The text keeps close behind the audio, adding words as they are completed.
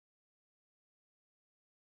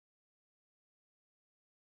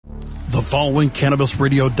The following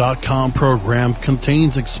CannabisRadio.com program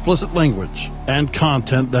contains explicit language and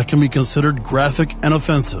content that can be considered graphic and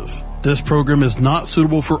offensive. This program is not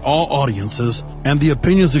suitable for all audiences, and the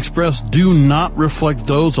opinions expressed do not reflect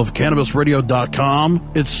those of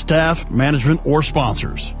CannabisRadio.com, its staff, management, or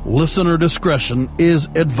sponsors. Listener discretion is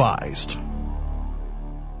advised.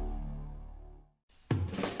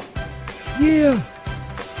 Yeah,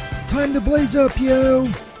 time to blaze up,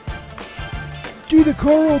 yo. Do the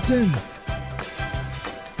Carlton.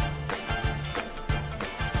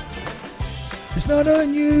 It's not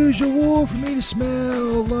unusual for me to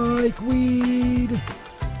smell like weed.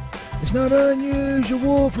 It's not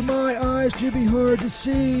unusual for my eyes to be hard to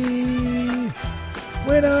see.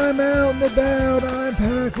 When I'm out and about, I'm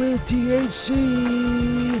packed with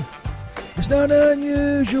THC. It's not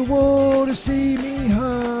unusual to see me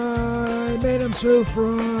high, man, I'm so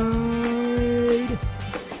fried.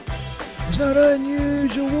 It's not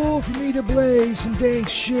unusual for me to blaze some dank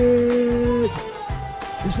shit.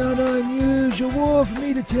 It's not unusual for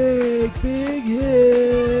me to take big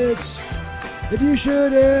hits. If you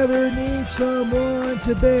should ever need someone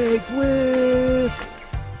to bake with,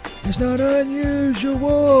 it's not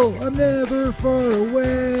unusual, I'm never far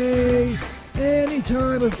away. Any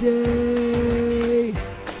time of day,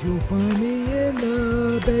 you'll find me in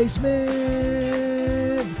the basement,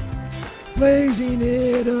 blazing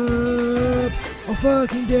it up all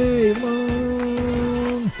fucking day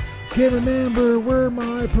long. Can't remember where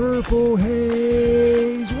my purple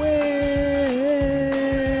haze went.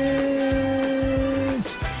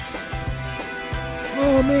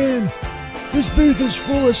 Oh man, this booth is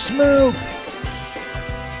full of smoke.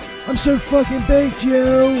 I'm so fucking baked,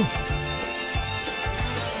 yo.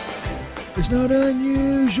 It's not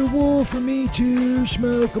unusual for me to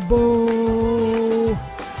smoke a bowl.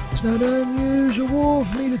 It's not unusual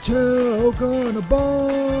for me to toke on a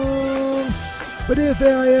bong. But if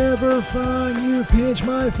I ever find you pinch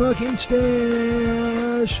my fucking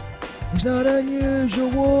stash, it's not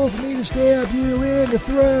unusual for me to stab you in the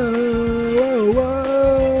throat.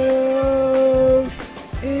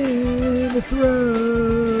 In the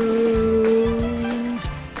throat.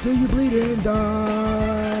 Till you bleed and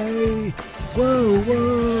die. Whoa,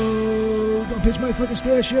 whoa, don't pinch my fucking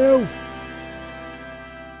stash, yo.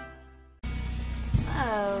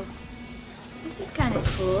 Oh, this is kind of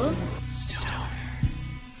cool. Stoner.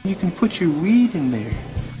 You can put your weed in there.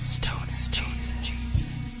 Stoner Jesus.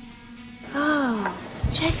 Oh,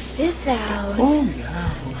 check this out. Oh,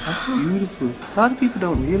 yeah, that's beautiful. A lot of people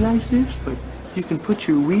don't realize this, but you can put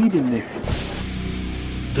your weed in there.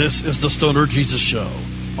 This is the Stoner Jesus Show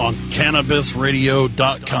on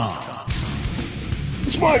CannabisRadio.com.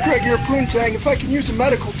 That's why I grab your poontang, if I can use a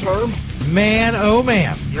medical term. Man, oh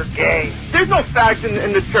man. You're gay. There's no fags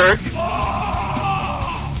in the church.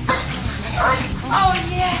 Oh,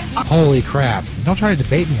 yeah. Holy crap. Don't try to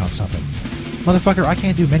debate me on something. Motherfucker, I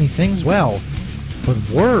can't do many things well, but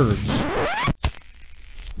words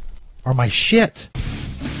are my shit.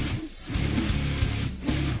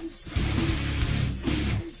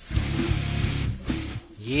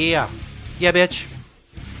 Yeah, bitch.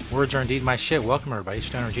 Words are indeed my shit. Welcome, everybody.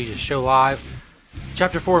 Stoner Jesus Show Live.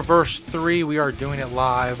 Chapter 4, Verse 3. We are doing it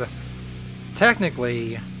live.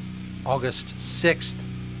 Technically, August 6th,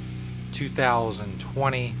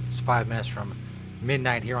 2020. It's 5 minutes from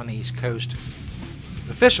midnight here on the East Coast.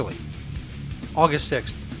 Officially, August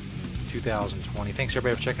 6th, 2020. Thanks,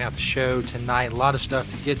 everybody, for checking out the show tonight. A lot of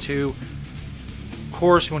stuff to get to. Of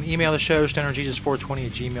course, if you want to email the show,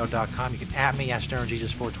 stonerjesus420@gmail.com. You can at me at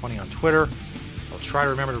stonerjesus420 on Twitter. I'll try to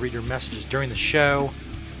remember to read your messages during the show.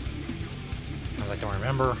 Sometimes I don't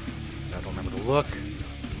remember. I don't remember to look.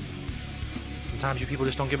 Sometimes you people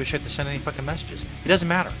just don't give a shit to send any fucking messages. It doesn't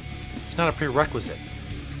matter. It's not a prerequisite.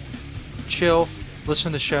 Chill,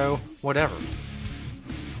 listen to the show, whatever.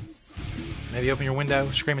 Maybe open your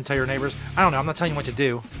window, scream and tell your neighbors. I don't know, I'm not telling you what to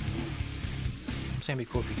do. I'm saying it'd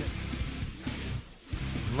be cool if you did.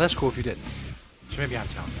 And less cool if you didn't. So maybe I'm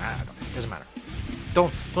telling you. I don't know. It doesn't matter.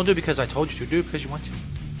 Don't do it because I told you to. Do it because you want to.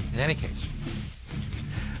 In any case.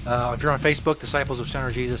 If you're on Facebook, Disciples of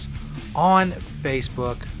Stoner Jesus. On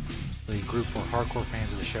Facebook, the group for hardcore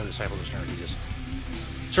fans of the show, Disciples of Stoner Jesus.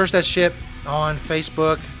 Search that shit on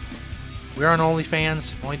Facebook. We're on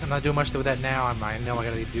OnlyFans. I'm not doing much with that now. I know I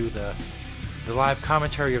got to do the live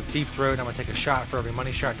commentary of Deep Throat. I'm going to take a shot for every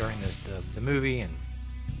money shot during the movie and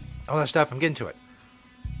all that stuff. I'm getting to it.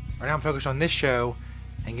 Right now I'm focused on this show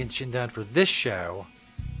and getting shit done for this show.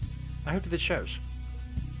 I hope that it shows.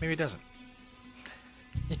 Maybe it doesn't.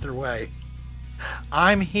 Either way,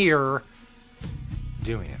 I'm here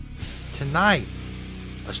doing it. Tonight,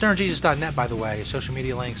 StonerJesus.net, by the way, social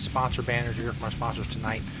media links, sponsor banners. You hear from our sponsors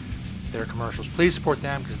tonight, their commercials. Please support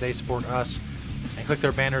them because they support us. And click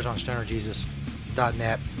their banners on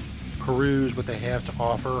StonerJesus.net. Peruse what they have to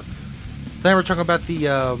offer. Then we're talking about the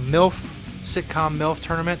sitcom MILF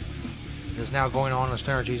tournament. It is now going on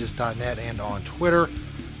StonerJesus.net and on Twitter.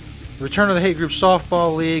 The return of the Hate Group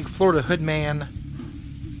Softball League, Florida Hoodman,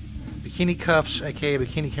 Bikini Cuffs, aka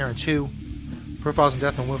Bikini Karen 2, Profiles in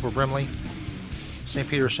Death and Wilford Brimley, St.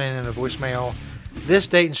 Peter saying in a voicemail, this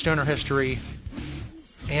date in Stoner history,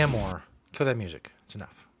 and more. Kill that music. It's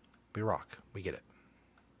enough. We rock. We get it.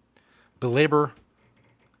 Belabor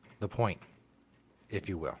the point, if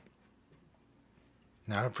you will.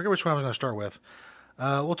 Now, I forget which one I was going to start with.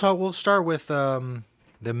 We'll start with the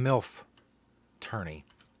MILF tourney,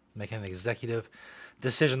 making an executive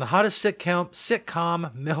decision. The hottest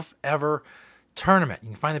sitcom MILF ever tournament. You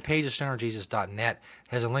can find the page at stonerjesus.net.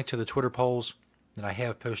 It has a link to the Twitter polls that I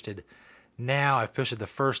have posted now. I've posted the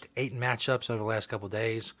first 8 matchups over the last couple of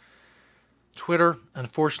days. Twitter,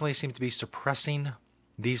 unfortunately, seems to be suppressing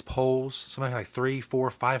these polls. Something like 300,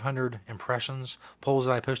 400, 500 impressions. Polls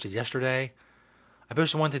that I posted yesterday. I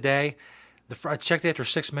posted one today. I checked it after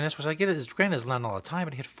 6 minutes, which I get it is granted is not all the time,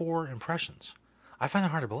 but it had 4 impressions. I find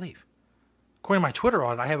that hard to believe. According to my Twitter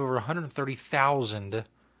audit, I have over 130,000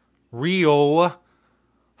 real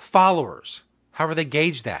followers. However they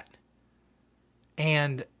gauge that.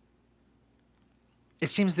 And it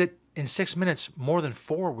seems that in 6 minutes, more than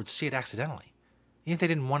 4 would see it accidentally. Even if they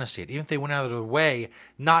didn't want to see it. Even if they went out of their way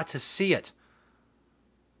not to see it.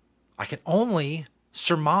 I can only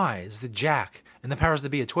surmise that Jack and the powers that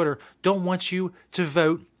be at Twitter don't want you to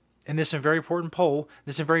vote in this very important poll,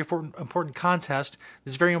 this very important contest,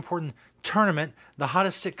 this very important tournament, the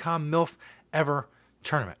hottest sitcom MILF ever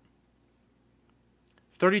tournament.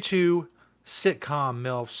 32 sitcom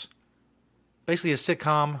MILFs. Basically a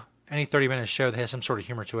sitcom, any 30-minute show that has some sort of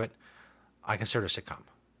humor to it, I consider a sitcom.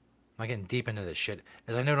 I'm not getting deep into this shit.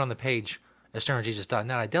 As I note on the page at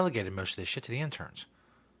stonerjesus.net, I delegated most of this shit to the interns.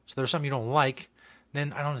 So if there's something you don't like,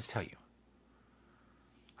 then I don't have to tell you.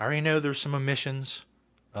 I already know there's some omissions.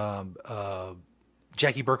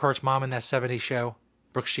 Jackie Burkhart's mom in that 70s show,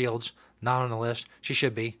 Brooke Shields, not on the list. She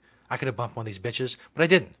should be. I could have bumped one of these bitches, but I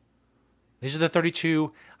didn't. These are the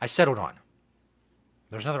 32 I settled on.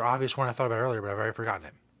 There's another obvious one I thought about earlier, but I've already forgotten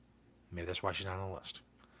it. Maybe that's why she's not on the list.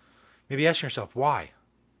 Maybe asking yourself, why?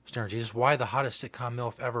 Stoner Jesus, why the hottest sitcom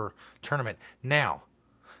MILF ever tournament now?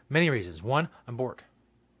 Many reasons. 1, I'm bored.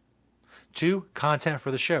 2, content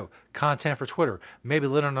for the show. Content for Twitter. Maybe a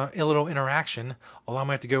little interaction. Although I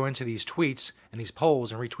might have to go into these tweets and these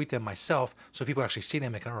polls and retweet them myself so people actually see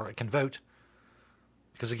them and can vote.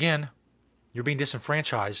 Because again, you're being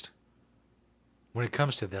disenfranchised when it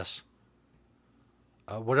comes to this.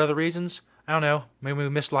 What other reasons? I don't know. Maybe we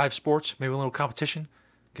miss live sports. Maybe a little competition.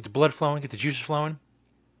 Get the blood flowing. Get the juices flowing,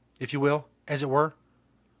 if you will, as it were.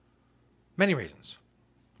 Many reasons.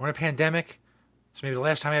 We're in a pandemic. So maybe the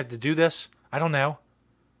last time I have to do this. I don't know.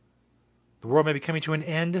 The world may be coming to an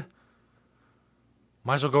end.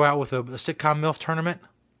 Might as well go out with a sitcom MILF tournament.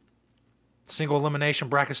 Single elimination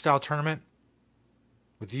bracket style tournament.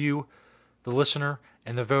 With you, the listener,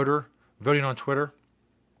 and the voter voting on Twitter.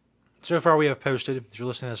 So far we have posted, if you're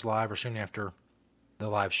listening to this live or soon after the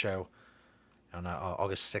live show on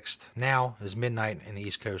August 6th. Now is midnight in the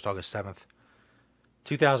East Coast, August 7th,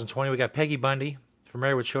 2020. We got Peggy Bundy from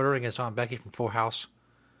Married with Children against Aunt Becky from Full House.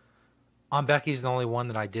 Aunt Becky's the only one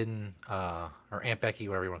that I didn't, or Aunt Becky,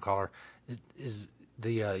 whatever you want to call her, is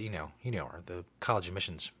the, you know her, the college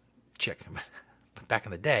admissions chick. Back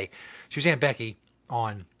in the day, she was Aunt Becky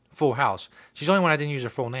on Full House. She's the only one I didn't use her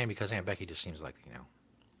full name because Aunt Becky just seems like,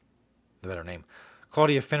 the better name.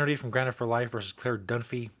 Claudia Finnerty from Grounded for Life versus Claire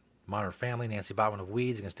Dunphy, Modern Family. Nancy Botwin of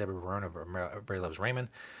Weeds against Debbie Verone of Everybody Loves Raymond.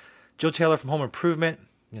 Jill Taylor from Home Improvement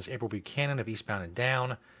against April Buchanan of Eastbound and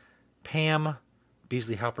Down. Pam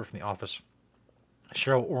Beasley Halper from The Office.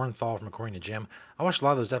 Cheryl Orenthal from According to Jim. I watched a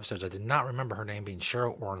lot of those episodes. I did not remember her name being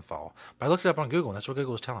Cheryl Orenthal. But I looked it up on Google, and that's what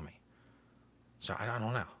Google was telling me. So I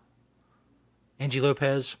don't know. Angie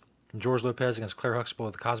Lopez from George Lopez against Claire Huxtable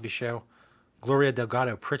of The Cosby Show. Gloria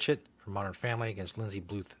Delgado Pritchett from Modern Family against Lindsay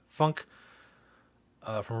Bluth Funk.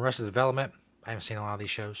 From Arrested Development. I haven't seen a lot of these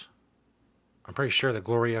shows. I'm pretty sure that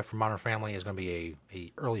Gloria from Modern Family is going to be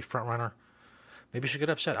a early front runner. Maybe she'll get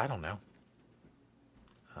upset. I don't know.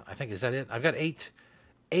 I think, is that it? I've got eight,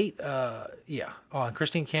 yeah. Oh, and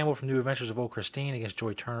Christine Campbell from New Adventures of Old Christine against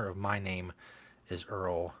Joy Turner of My Name is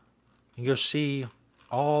Earl. You can go see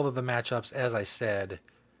all of the matchups, as I said,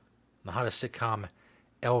 the hottest sitcom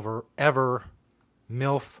ever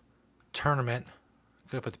MILF tournament.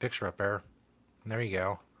 I'm going to put the picture up there. There you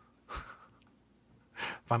go.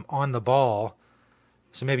 If I'm on the ball,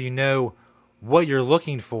 so maybe you know what you're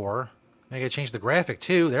looking for. Maybe I change the graphic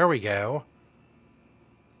too. There we go.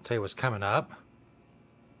 Tell you what's coming up.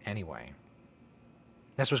 Anyway,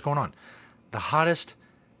 that's what's going on. The hottest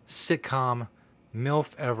sitcom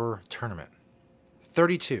MILF ever tournament.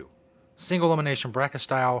 32. Single elimination bracket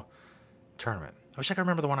style tournament. I wish I could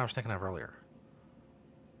remember the one I was thinking of earlier.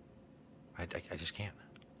 I just can't.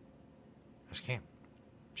 I just can't.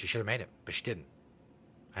 She should have made it, but she didn't.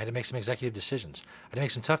 I had to make some executive decisions. I had to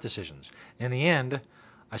make some tough decisions. In the end,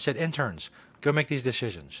 I said, interns, go make these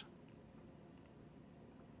decisions.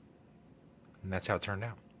 And that's how it turned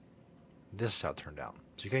out. This is how it turned out.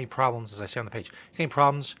 So you got any problems, as I say on the page, you got any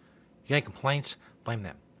problems, you got any complaints, blame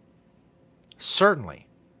them. Certainly,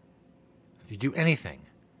 if you do anything,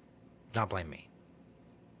 do not blame me.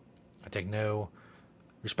 I take no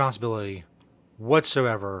responsibility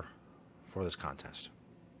whatsoever for this contest,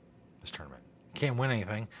 this tournament. You can't win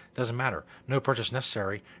anything. Doesn't matter. No purchase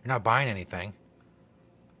necessary. You're not buying anything.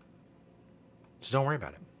 So don't worry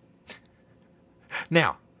about it.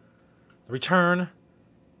 Now, the return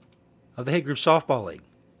of the Hate Group Softball League.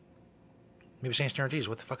 Maybe saying, geez,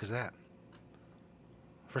 what the fuck is that?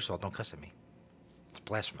 First of all, don't cuss at me. It's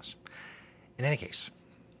blasphemous. In any case,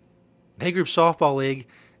 the Hate Group Softball League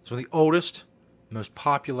is one of the oldest, most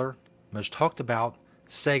popular, most talked about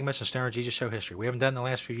segments in Stoner Jesus show history. We haven't done it in the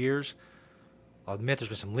last few years. I'll admit there's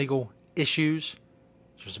been some legal issues.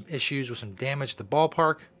 There's been some issues with some damage to the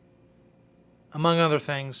ballpark, among other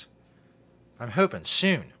things. I'm hoping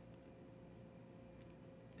soon,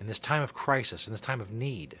 in this time of crisis, in this time of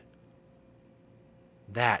need,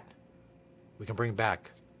 that we can bring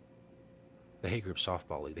back the Hate Group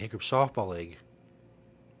Softball League. The Hate Group Softball League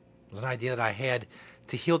was an idea that I had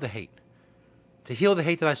to heal the hate. To heal the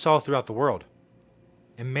hate that I saw throughout the world.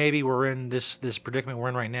 And maybe we're in this predicament we're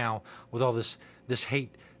in right now with all this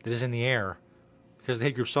hate that is in the air because the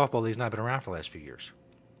Hate Group Softball League has not been around for the last few years.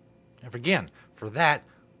 And again, for that,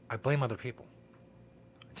 I blame other people.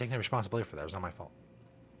 I take no responsibility for that. It was not my fault.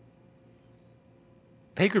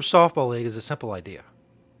 The Hate Group Softball League is a simple idea.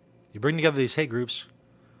 You bring together these hate groups,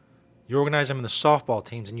 you organize them in the softball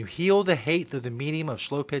teams, and you heal the hate through the medium of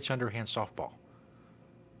slow pitch underhand softball.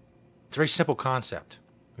 It's a very simple concept.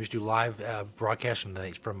 We used to do live broadcasts from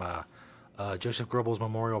Joseph Goebbels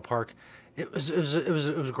Memorial Park. It was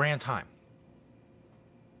a grand time.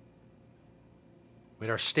 We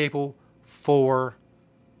had our staple 4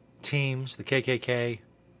 teams: the KKK,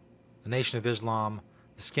 the Nation of Islam,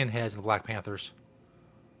 the Skinheads, and the Black Panthers.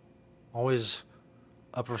 Always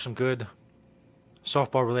up for some good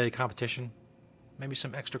softball-related competition, maybe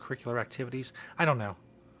some extracurricular activities. I don't know.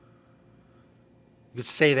 You could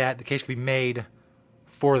say that. The case could be made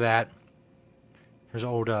for that. Here's an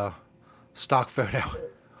old stock photo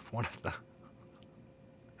of one of the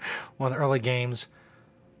early games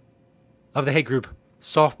of the Hate Group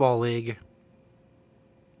Softball League.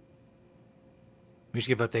 We used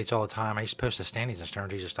to give updates all the time. I used to post the standings on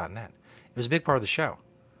StonerJesus.net. It was a big part of the show.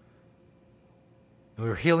 And we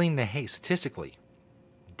were healing the hate. Statistically,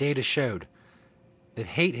 data showed that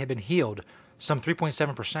hate had been healed some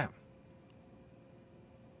 3.7%.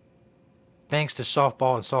 Thanks to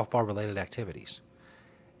softball and softball-related activities.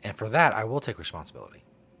 And for that, I will take responsibility.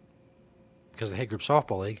 Because the Hate Group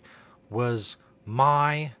Softball League was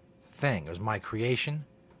my thing. It was my creation.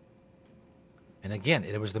 And again,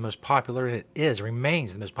 it was the most popular, and it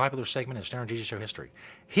remains the most popular segment in Stoner Jesus show history.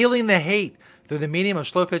 Healing the hate through the medium of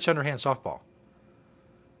slow pitch underhand softball.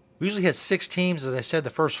 We usually had 6 teams. As I said, the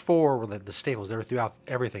first 4 were the staples. They were throughout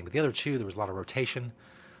everything. But the other 2, there was a lot of rotation.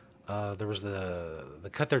 There was the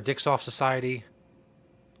Cut Their Dicks Off Society,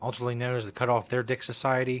 ultimately known as the Cut Off Their Dick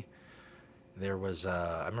Society. There was,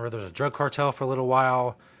 I remember there was a drug cartel for a little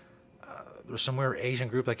while. There was some weird Asian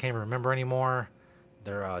group I can't even remember anymore.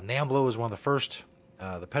 NAMBLA was one of the first,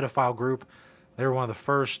 the pedophile group. They were one of the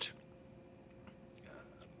first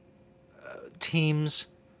teams,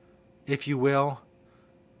 if you will,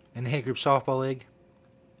 in the Hate Group Softball League.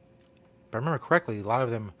 If I remember correctly, a lot of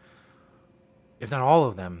them, if not all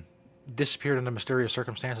of them, disappeared under mysterious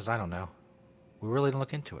circumstances. I don't know. We really didn't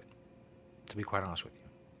look into it, to be quite honest with you.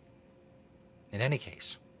 In any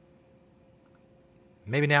case,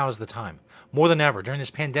 maybe now is the time. More than ever, during this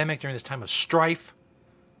pandemic, during this time of strife,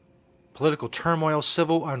 political turmoil,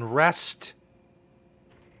 civil unrest,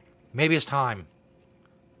 maybe it's time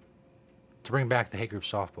to bring back the Hate Group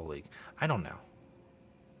Softball League. I don't know.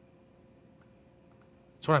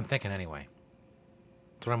 That's what I'm thinking anyway.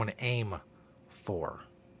 That's what I'm going to aim for.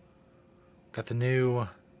 Putting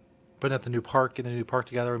up the new park, getting the new park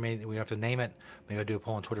together. We have to name it. Maybe I'll do a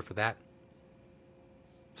poll on Twitter for that.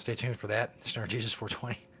 Stay tuned for that. Stoner Jesus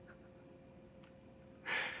 420.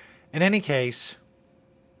 In any case,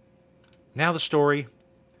 now the story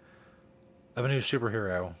of a new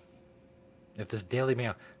superhero. If this Daily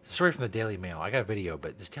Mail, it's a story from the Daily Mail. I got a video,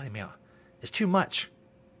 but this Daily Mail is too much.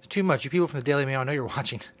 It's too much. You people from the Daily Mail, I know you're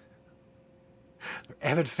watching.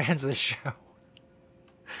 They're avid fans of this show.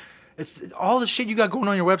 It's all the shit you got going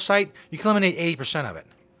on your website, you can eliminate 80% of it.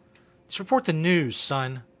 Just report the news,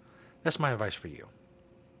 son. That's my advice for you.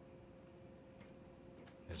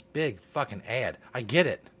 This big fucking ad. I get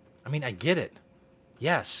it. I get it.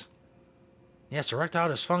 Yes. Yes, erectile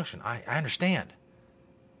dysfunction. I understand.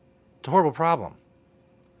 It's a horrible problem.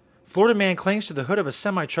 Florida man clings to the hood of a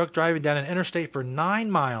semi-truck driving down an interstate for 9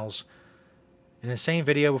 miles in the same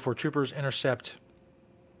video before troopers intercept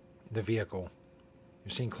the vehicle.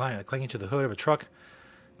 You're seen clinging to the hood of a truck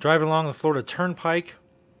driving along the Florida Turnpike.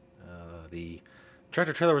 The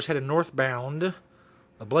tractor trailer was headed northbound.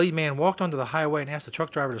 A bloody man walked onto the highway and asked the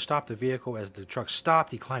truck driver to stop the vehicle. As the truck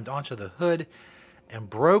stopped, he climbed onto the hood and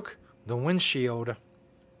broke the windshield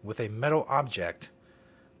with a metal object.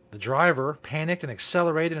 The driver panicked and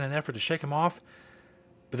accelerated in an effort to shake him off,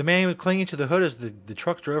 but the man was clinging to the hood as the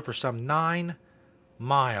truck drove for some 9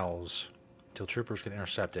 miles until troopers could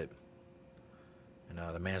intercept it. And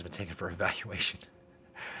the man has been taken for evaluation.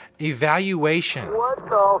 Evaluation. What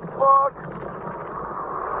the fuck?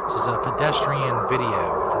 This is a pedestrian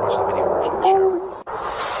video. If you watch the video version of the show,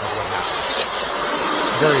 that's what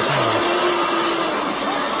happened. Various angles.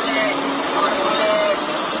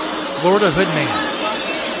 Florida Hood Man.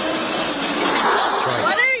 That's right.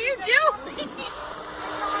 What are you doing?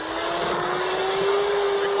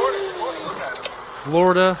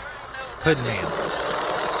 Florida Hood Man.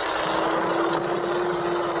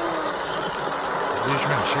 The dude's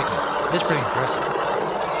trying to shake him. It's pretty impressive.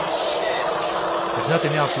 If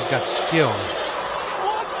nothing else, he's got skill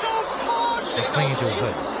at clinging to a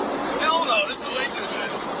hood. Hell no, this is way too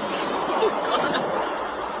good.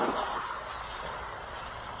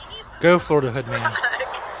 Go, Florida Hood Man.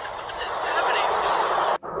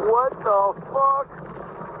 What the fuck?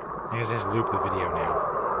 I guess he has to loop the video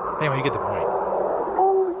now. Anyway, you get the point.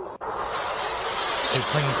 He's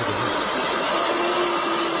clinging to the hood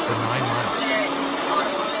for 9 miles.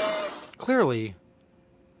 Clearly,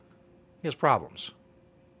 he has problems.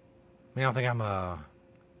 I don't think I'm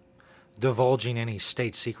divulging any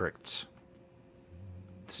state secrets.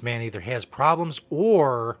 This man either has problems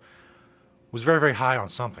or was very, very high on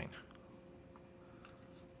something.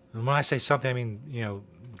 And when I say something, I mean,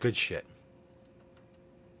 good shit.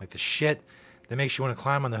 Like the shit that makes you want to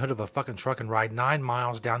climb on the hood of a fucking truck and ride 9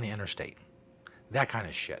 miles down the interstate. That kind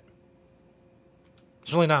of shit.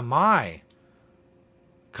 It's really not my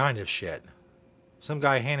kind of shit. Some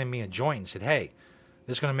guy handed me a joint and said, hey,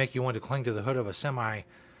 this is going to make you want to cling to the hood of a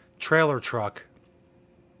semi-trailer truck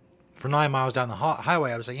for 9 miles down the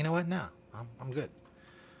highway. I was like, you know what? No, I'm good.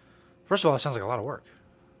 First of all, it sounds like a lot of work.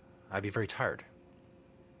 I'd be very tired.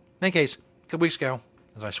 In any case, a couple weeks ago,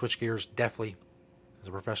 as I switched gears deftly, as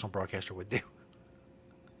a professional broadcaster would do,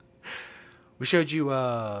 we showed you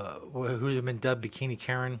who had been dubbed Bikini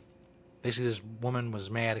Karen. Basically, this woman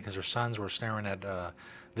was mad because her sons were staring at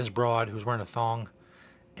this broad who was wearing a thong,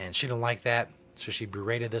 and she didn't like that, so she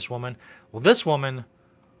berated this woman. Well, this woman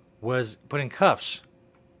was put in cuffs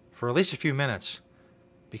for at least a few minutes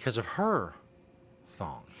because of her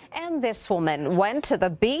thong. And this woman went to the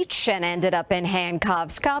beach and ended up in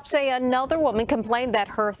handcuffs. Cops say another woman complained that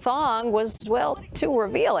her thong was, well, too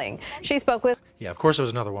revealing. She spoke with... Yeah, of course it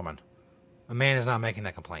was another woman. A man is not making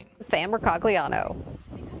that complaint. Sam Mercogliano.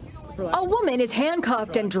 A woman is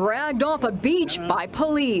handcuffed and dragged off a beach by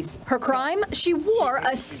police. Her crime? She wore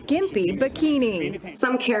a skimpy bikini.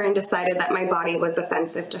 Some Karen decided that my body was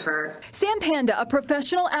offensive to her. Sam Panda, a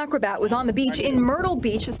professional acrobat, was on the beach in Myrtle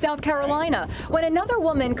Beach, South Carolina, when another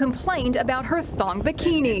woman complained about her thong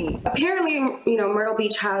bikini. Apparently, Myrtle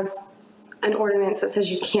Beach has an ordinance that says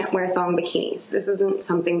you can't wear thong bikinis. This isn't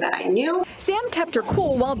something that I knew. Sam kept her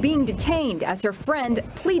cool while being detained as her friend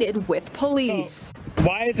pleaded with police. So,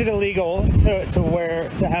 why is it illegal to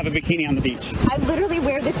have a bikini on the beach? I literally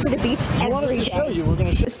wear this to the beach every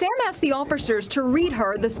day. Sam asked the officers to read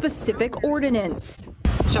her the specific ordinance.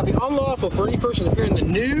 It shall be unlawful for any person to appear in the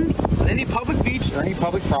nude on any public beach or any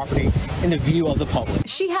public property in the view of the public.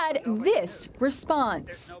 She had this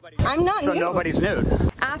response. I'm not so nude. Nobody's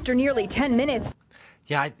nude. After nearly 10 minutes.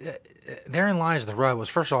 Yeah, therein lies the rub.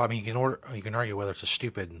 First of all, you can argue whether it's a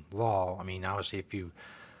stupid law. Obviously,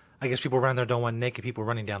 I guess people around there don't want naked people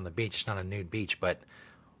running down the beach. It's not a nude beach, but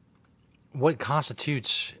what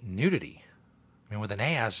constitutes nudity? With an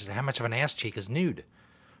ass, how much of an ass cheek is nude?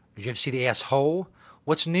 Did you ever see the asshole?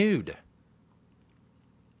 What's nude?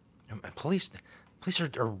 Police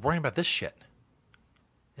are worrying about this shit.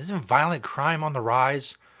 Isn't violent crime on the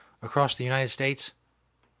rise across the United States?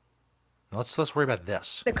 Let's worry about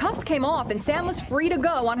this. The cuffs came off and Sam was free to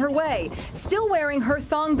go on her way, still wearing her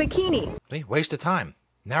thong bikini. See, waste of time.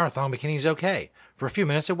 Now her thong bikini's okay. For a few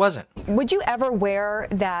minutes it wasn't. Would you ever wear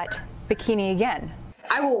that bikini again?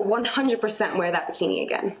 I will 100% wear that bikini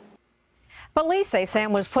again. Police say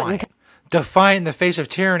Sam was put in Defiant in the face of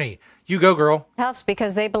tyranny. You go, girl. cuffs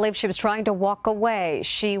because they believe she was trying to walk away.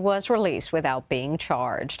 She was released without being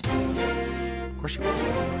charged. Of course she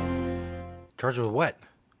was. Charged with what?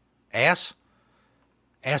 Ass?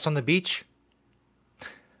 Ass on the beach?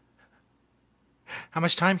 How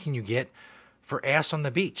much time can you get for ass on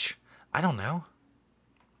the beach? I don't know.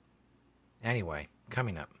 Anyway,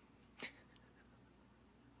 coming up.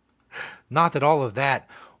 Not that all of that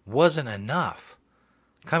wasn't enough.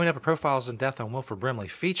 Coming up, a Profiles in Death on Wilford Brimley,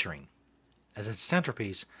 featuring as its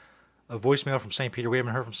centerpiece a voicemail from St. Peter. We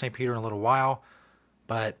haven't heard from St. Peter in a little while,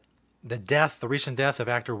 but the recent death of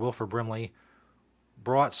actor Wilford Brimley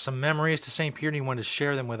brought some memories to St. Peter, and he wanted to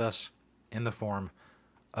share them with us in the form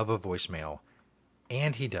of a voicemail.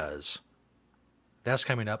 And he does. That's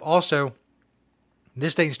coming up. Also,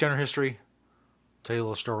 this day in Stoner history, I'll tell you a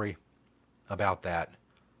little story about that.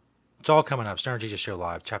 It's all coming up. Stoner Jesus Show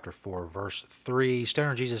Live, Chapter 4, Verse 3.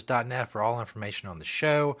 StonerJesus.net for all information on the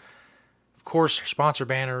show. Of course, sponsor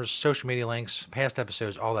banners, social media links, past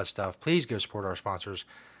episodes, all that stuff. Please go support our sponsors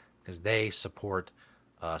because they support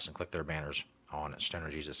us and click their banners on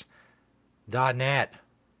StonerJesus.net.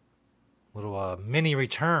 Little mini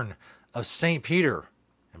return of St. Peter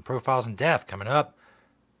and Profiles in Death coming up.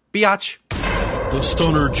 Biatch. The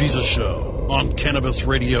Stoner Jesus Show on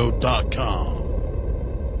CannabisRadio.com.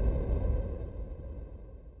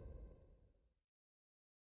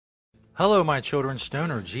 Hello, my children.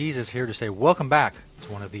 Stoner Jesus here to say welcome back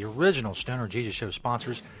to one of the original Stoner Jesus Show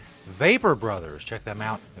sponsors, Vapor Brothers. Check them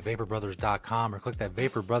out at VaporBrothers.com or click that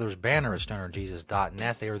Vapor Brothers banner at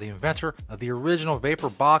StonerJesus.net. They are the inventor of the original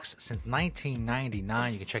Vapor Box since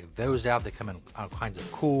 1999. You can check those out. They come in all kinds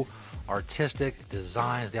of cool, artistic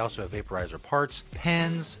designs. They also have vaporizer parts,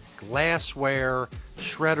 pens, glassware,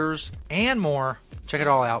 shredders, and more. Check it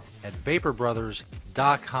all out at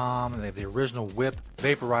VaporBrothers.com. They have the original whip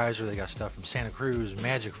vaporizer. They got stuff from Santa Cruz,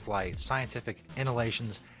 Magic Flight, Scientific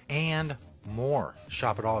Inhalations, and more.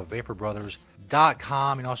 Shop it all at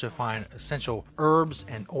VaporBrothers.com. You can also find essential herbs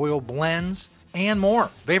and oil blends and more.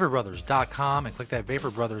 VaporBrothers.com and click that Vapor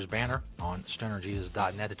Brothers banner on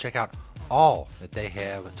StonerJesus.net to check out all that they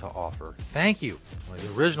have to offer. Thank you. One of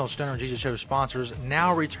the original Stoner Jesus Show sponsors,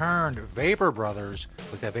 now returned, Vapor Brothers.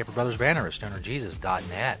 Click that Vapor Brothers banner at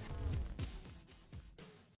StonerJesus.net.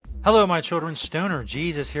 Hello, my children. Stoner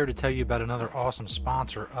Jesus here to tell you about another awesome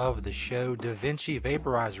sponsor of the show, Da Vinci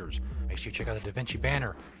Vaporizers. Make sure you check out the Da Vinci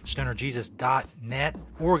banner, StonerJesus.net,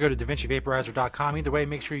 or go to DaVinciVaporizer.com. Either way,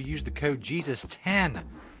 make sure you use the code Jesus10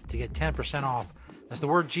 to get 10% off. That's the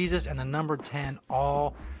word Jesus and the number 10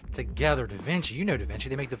 all together. Da Vinci, you know Da Vinci.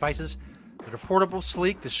 They make devices that are portable,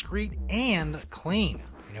 sleek, discreet, and clean.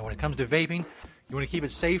 You know, when it comes to vaping, you want to keep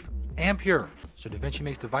it safe and pure. So Da Vinci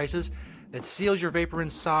makes devices that seals your vapor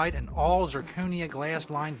inside an all zirconia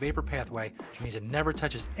glass-lined vapor pathway, which means it never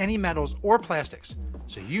touches any metals or plastics.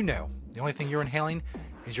 So you know the only thing you're inhaling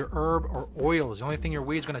is your herb or oils. The only thing your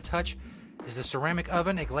weed's going to touch is the ceramic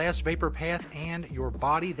oven, a glass vapor path, and your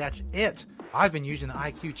body. That's it. I've been using the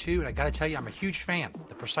IQ2, and I got to tell you, I'm a huge fan.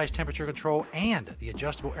 The precise temperature control and the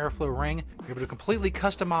adjustable airflow ring, you're able to completely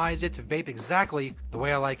customize it to vape exactly the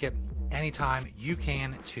way I like it. Anytime you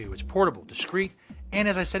can, too. It's portable, discreet, and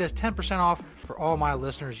as I said, it's 10% off for all my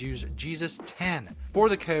listeners. Use Jesus10 for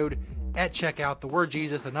the code at checkout. The word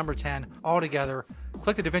Jesus, the number 10, all together.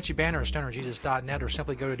 Click the Da Vinci banner at StonerJesus.net or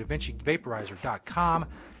simply go to DaVinciVaporizer.com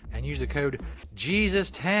and use the code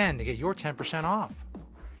Jesus10 to get your 10% off.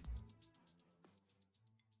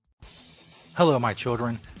 Hello, my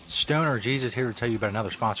children. Stoner Jesus here to tell you about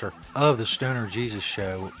another sponsor of the Stoner Jesus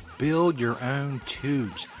Show, Build Your Own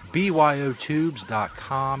Tubes.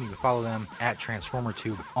 BYOTubes.com. You can follow them at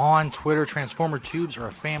TransformerTube on Twitter. Transformer Tubes are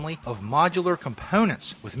a family of modular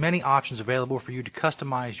components with many options available for you to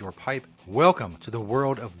customize your pipe. Welcome to the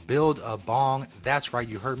world of Build a Bong. That's right,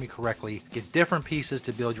 you heard me correctly. Get different pieces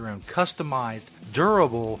to build your own customized,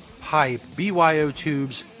 durable pipe.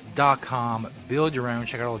 BYOTubes.com. Build your own.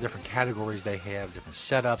 Check out all the different categories they have, different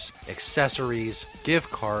setups, accessories,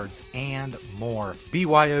 gift cards, and more.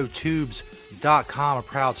 BYOTubes.com, a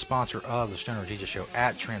proud sponsor of the Stoner Jesus Show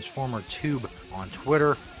at TransformerTube on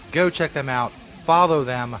Twitter. Go check them out. Follow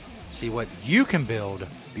them. See what you can build.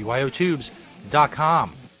 BYOTubes.com.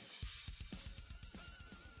 StonerJesus.net.com.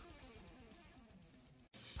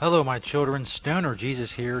 Hello, my children. Stoner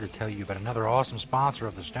Jesus here to tell you about another awesome sponsor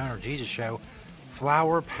of the Stoner Jesus Show,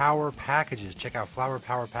 Flower Power Packages. Check out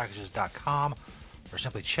flowerpowerpackages.com or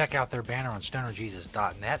simply check out their banner on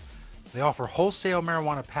StonerJesus.net. They offer wholesale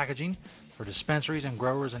marijuana packaging for dispensaries and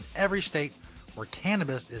growers in every state where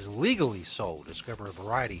cannabis is legally sold. Discover a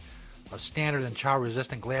variety of standard and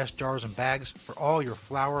child-resistant glass jars and bags for all your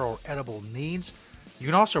flower or edible needs. You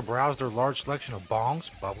can also browse their large selection of bongs,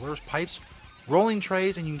 bubblers, pipes, rolling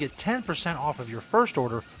trays, and you can get 10% off of your first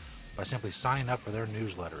order by simply signing up for their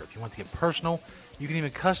newsletter. If you want to get personal, you can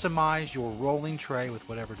even customize your rolling tray with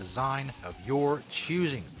whatever design of your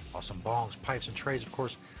choosing. Awesome bongs, pipes, and trays, of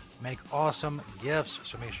course, make awesome gifts,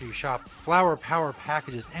 so make sure you shop Flower Power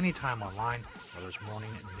Packages anytime online, whether it's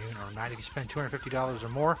morning, noon, or night. If you spend $250 or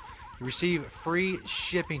more, you receive free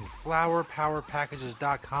shipping.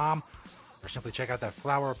 FlowerPowerPackages.com, or simply check out that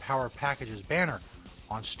Flower Power Packages banner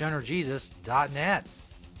on StonerJesus.net.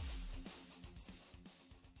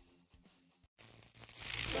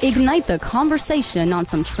 Ignite the conversation on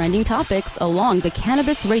some trending topics along the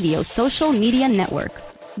Cannabis Radio social media network.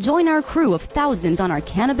 Join our crew of thousands on our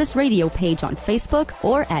Cannabis Radio page on Facebook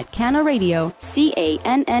or at Canna Radio,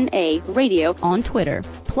 CANNA Radio on Twitter.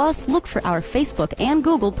 Plus, look for our Facebook and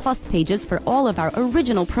Google Plus pages for all of our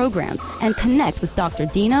original programs and connect with Dr.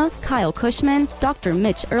 Dina, Kyle Cushman, Dr.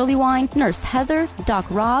 Mitch Earlywine, Nurse Heather, Doc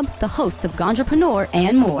Rob, the hosts of Ganjapreneur,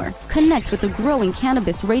 and more. Connect with the growing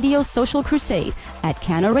Cannabis Radio social crusade at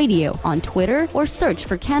Canna Radio on Twitter or search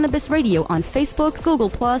for Cannabis Radio on Facebook, Google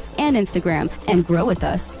Plus, and Instagram and grow with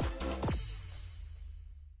us.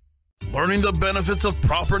 Learning the benefits of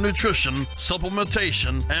proper nutrition,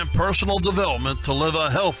 supplementation, and personal development to live a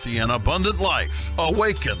healthy and abundant life.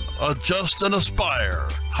 Awaken, adjust, and aspire.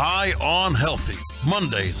 High on Healthy.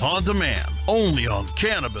 Mondays on demand. Only on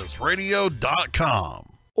CannabisRadio.com.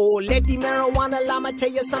 Oh, let the marijuana llama tell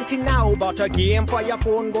you something now about a game for your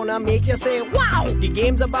phone gonna make you say, wow! The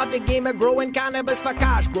game's about the game of growing cannabis for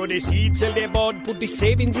cash. Grow the seed, sell the bud, put the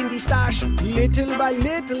savings in the stash. Little by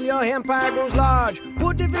little, your empire grows large.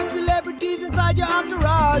 Put the big celebrities inside your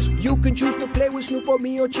entourage. You can choose to play with Snoop or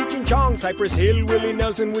me or Cheech and Chong, Cypress Hill, Willie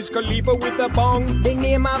Nelson, Wiz Khalifa with a bong. The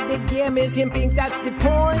name of the game is Hemp Inc., that's the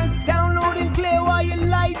point. Download and play while you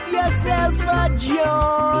light yourself a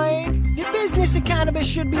joint. The business of cannabis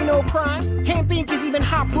should be no crime. Hemp Inc. is even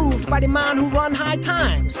hot-proofed by the man who run High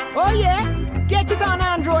Times. Oh yeah? Get it on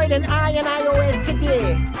Android and iOS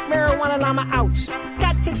today. Marijuana llama out.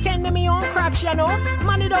 Got to tend to me own crops, you know.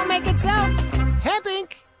 Money don't make itself. Hemp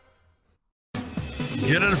Inc.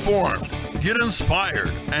 Get informed, get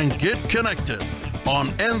inspired, and get connected on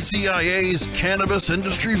NCIA's Cannabis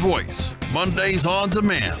Industry Voice. Mondays on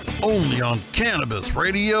demand. Only on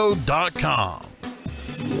CannabisRadio.com.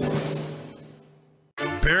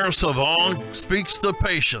 Bear Savon speaks to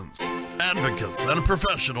patients, advocates, and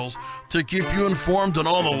professionals to keep you informed on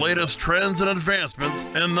all the latest trends and advancements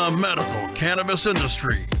in the medical cannabis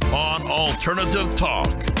industry on Alternative Talk,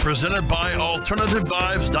 presented by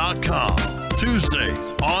AlternativeVibes.com.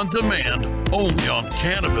 Tuesdays on demand, only on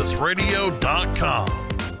CannabisRadio.com.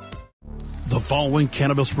 The following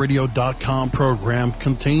CannabisRadio.com program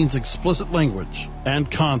contains explicit language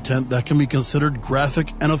and content that can be considered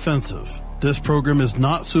graphic and offensive. This program is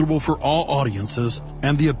not suitable for all audiences,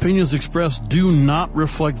 and the opinions expressed do not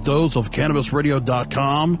reflect those of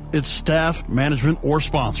CannabisRadio.com, its staff, management, or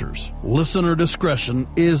sponsors. Listener discretion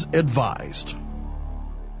is advised.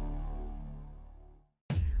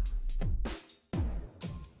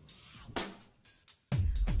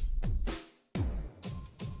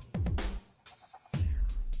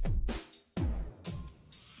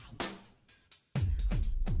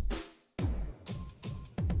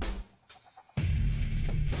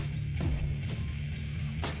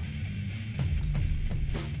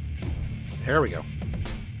 There we go.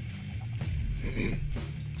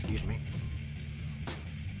 Excuse me.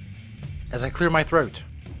 As I clear my throat.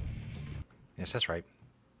 Yes, that's right.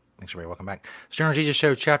 Thanks, everybody. Welcome back. Stoner Jesus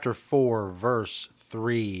Show, Chapter 4, Verse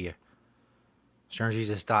 3.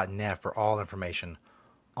 StonerJesus.net for all information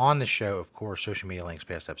on the show. Of course, social media links,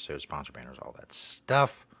 past episodes, sponsor banners, all that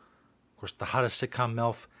stuff. Of course, the hottest sitcom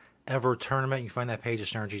Milf ever tournament. You can find that page at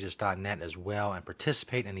StonerJesus.net as well, and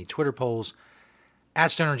participate in the Twitter polls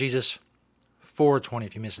at StonerJesus 420.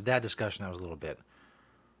 If you missed that discussion, that was a little bit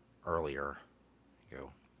earlier.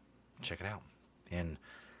 Go check it out in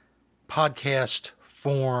podcast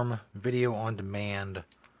form, video on demand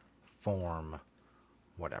form,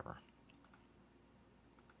 whatever.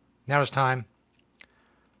 Now it's time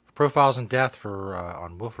for Profiles in Death for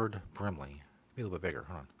on Wilford Brimley. Be a little bit bigger.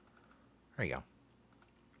 Hold on. There you go.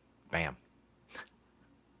 Bam.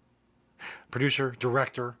 Producer,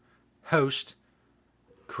 director, host,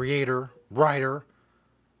 creator, writer.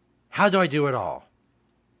 How do I do it all?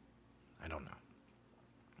 I don't know.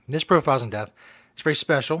 This Profiles in Death is very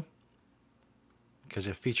special because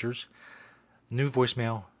it features new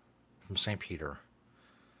voicemail from St. Peter.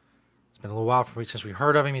 It's been a little while since we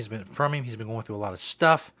heard of him. He's been going through a lot of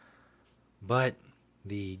stuff, but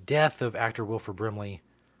the death of actor Wilford Brimley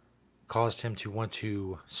caused him to want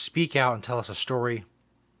to speak out and tell us a story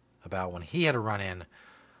about when he had a run-in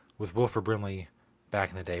with Wilford Brimley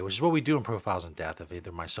back in the day, which is what we do in Profiles in Death. If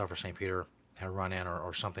either myself or St. Peter had a run-in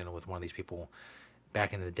or something with one of these people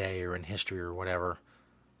back in the day or in history or whatever,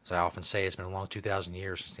 as I often say, it's been a long 2,000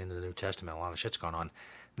 years since the end of the New Testament. A lot of shit's gone on.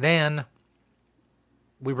 Then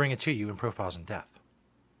we bring it to you in Profiles in Death.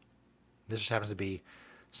 This just happens to be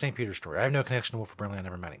St. Peter's story. I have no connection to Wilford Brimley. I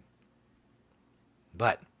never met him.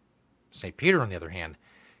 But St. Peter, on the other hand,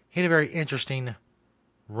 he had a very interesting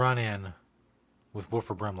run-in with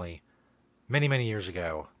Wilford Brimley many, many years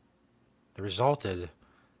ago that resulted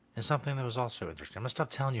in something that was also interesting. I'm going to stop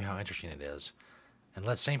telling you how interesting it is and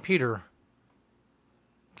let St. Peter,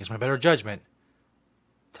 against my better judgment,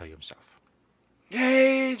 tell you himself.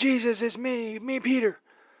 Hey, Jesus, it's me, Peter.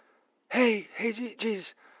 Hey,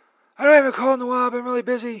 Jesus. I don't have a call in a while. I've been really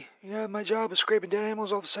busy. You know, my job is scraping dead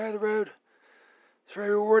animals off the side of the road. It's very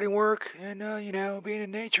rewarding work, and, being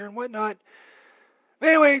in nature and whatnot. But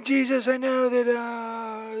anyway, Jesus, I know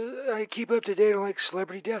that I keep up to date on,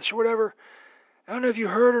 celebrity deaths or whatever. I don't know if you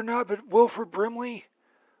heard or not, but Wilford Brimley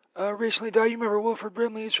recently died. You remember Wilford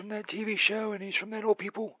Brimley? He's from that TV show, and he's from that Old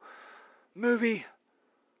People movie,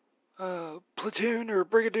 Platoon or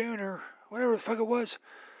Brigadoon or whatever the fuck it was.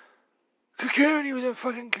 Cocoon, he was in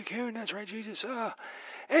fucking Cocoon, that's right, Jesus.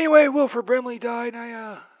 Anyway, Wilford Brimley died,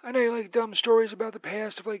 and I know you like dumb stories about the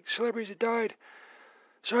past of, celebrities that died.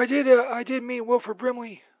 So I did meet Wilford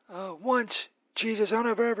Brimley, once, Jesus. I don't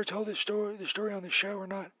know if I ever told the story on the show or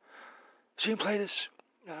not. So you can play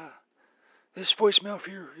this voicemail for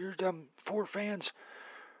your dumb 4 fans.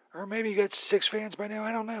 Or maybe you got 6 fans by now,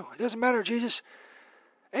 I don't know. It doesn't matter, Jesus.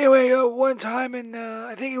 Anyway, one time in,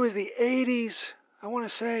 I think it was the 80s, I want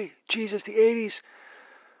to say, Jesus, the 80s.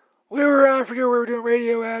 We were, I forget where we were doing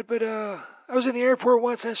radio at, but I was in the airport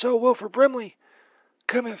once and I saw Wilford Brimley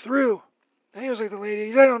coming through. I think it was like the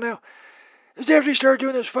late 80s, I don't know. It was after he started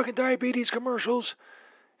doing those fucking diabetes commercials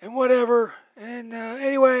and whatever. And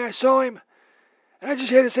anyway, I saw him. And I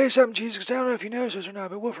just had to say something, Jesus, because I don't know if you know this or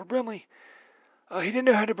not, but Wilford Brimley, he didn't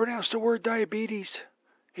know how to pronounce the word diabetes.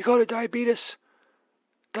 He called it diabetes.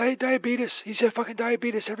 Diabetes. He said fucking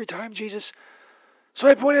diabetes every time, Jesus. So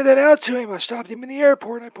I pointed that out to him. I stopped him in the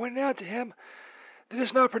airport and I pointed out to him that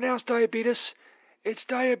it's not pronounced diabetes. It's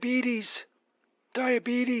diabetes.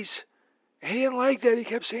 Diabetes. And he didn't like that. He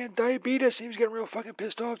kept saying diabetes. He was getting real fucking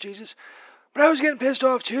pissed off, Jesus. But I was getting pissed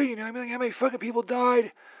off too, you know. I mean, how many fucking people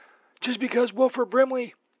died just because Wilford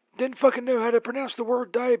Brimley didn't fucking know how to pronounce the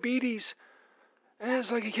word diabetes. And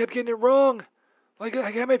it's like he kept getting it wrong. Like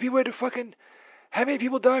how many people how many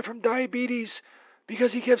people died from diabetes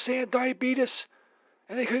because he kept saying diabetes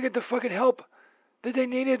and they couldn't get the fucking help that they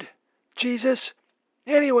needed, Jesus.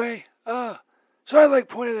 Anyway, so I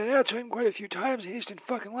pointed that out to him quite a few times and he just didn't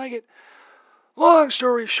fucking like it. Long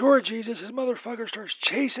story short, Jesus, this motherfucker starts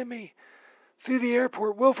chasing me through the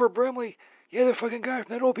airport. Wilford Brimley, yeah, the fucking guy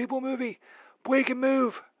from that Old People movie. Boy, he can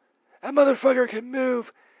move. That motherfucker can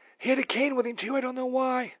move. He had a cane with him too, I don't know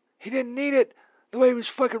why. He didn't need it. The way he was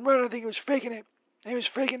fucking running, I think he was faking it. He was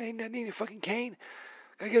faking it, he didn't need a fucking cane.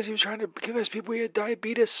 I guess he was trying to convince people he had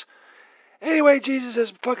diabetes. Anyway, Jesus,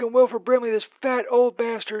 this fucking Wilford Brimley, this fat old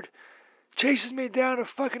bastard, chases me down a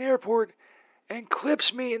fucking airport and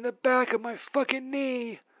clips me in the back of my fucking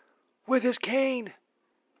knee with his cane.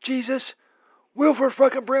 Jesus, Wilford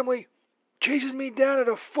fucking Brimley chases me down at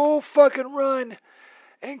a full fucking run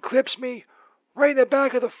and clips me right in the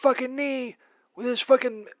back of the fucking knee with his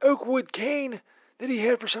fucking oak wood cane that he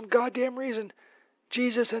had for some goddamn reason.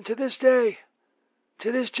 Jesus, and to this day,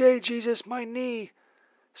 Jesus, my knee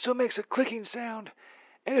still makes a clicking sound.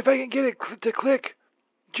 And if I can get it to click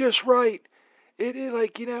just right,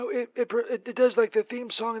 it does like the theme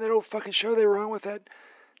song in that old fucking show they were on with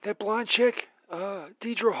that blonde chick,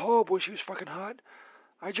 Deidre Hall. Boy, she was fucking hot.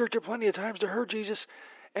 I jerked her plenty of times to her, Jesus.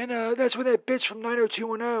 And that's when that bitch from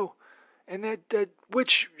 90210 and that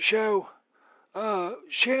witch show,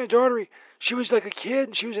 Shannon Daugherty, she was like a kid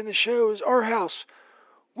and she was in the show. It was Our House.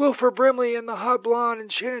 Wilford Brimley and the hot blonde and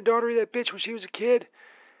Shannon Daugherty, that bitch when she was a kid.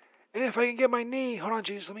 And if I can get my knee, hold on,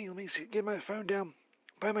 Jesus, let me get my phone down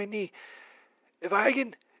by my knee. If I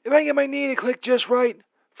can get my knee to click just right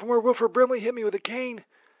from where Wilford Brimley hit me with a cane.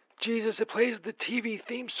 Jesus, it plays the TV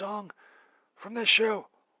theme song from that show,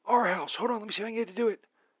 Our House. Hold on, let me see if I can get it to do it.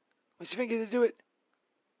 Let me see if I can get it to do it.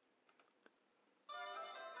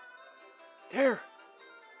 There.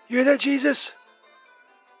 You hear that, Jesus?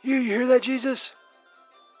 You hear that, Jesus?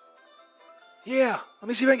 Yeah. Let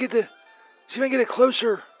me see if I can get it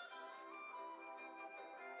closer.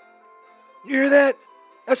 You hear that?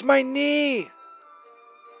 That's my knee.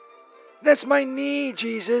 That's my knee,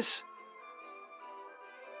 Jesus.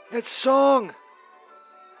 That song.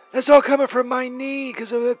 That's all coming from my knee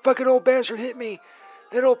because of that fucking old bastard hit me.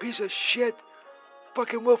 That old piece of shit.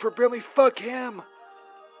 Fucking Wilford Brimley. Fuck him.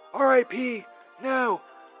 R.I.P. No.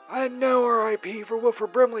 I know R.I.P. for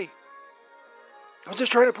Wilford Brimley. I was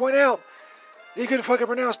just trying to point out that he couldn't fucking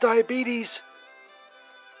pronounce diabetes.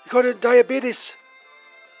 He called it diabetes.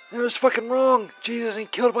 And it was fucking wrong. Jesus, and he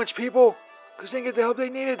killed a bunch of people because they didn't get the help they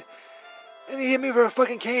needed. And he hit me for a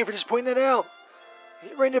fucking cane for just pointing that out.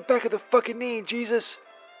 Right in the back of the fucking knee, Jesus.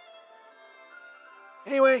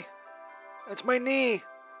 Anyway, that's my knee.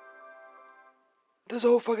 This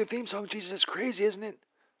whole fucking theme song, Jesus, is crazy, isn't it?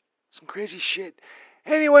 Some crazy shit.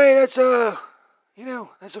 Anyway, that's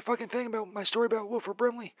that's a fucking thing about my story about Wilford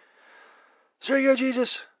Brimley. So there you go,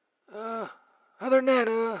 Jesus. Other than that,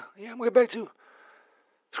 I'm going back to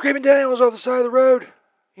screaming dead animals off the side of the road.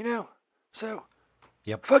 So.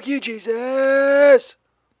 Yep. Fuck you, Jesus.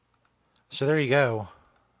 So there you go.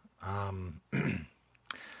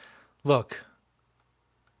 Look,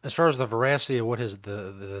 as far as the veracity of what is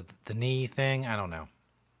the knee thing, I don't know.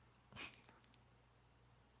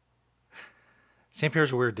 St.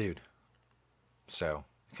 Pierre's a weird dude. So,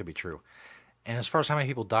 it could be true. And as far as how many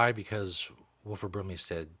people died because Wilford Brimley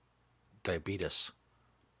said diabetes,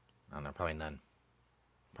 I don't know, probably none.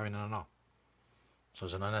 Probably none at all. So it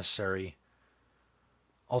was an unnecessary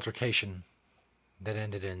altercation that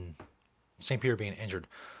ended in St. Pierre being injured,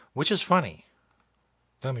 which is funny.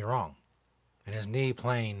 Don't get me wrong. And his knee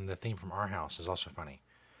playing the theme from Our House is also funny.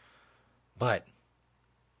 But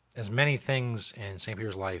as many things in St.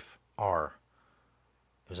 Pierre's life are,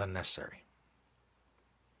 it was unnecessary.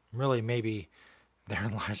 Really, maybe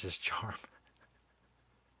therein lies his charm.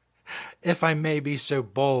 If I may be so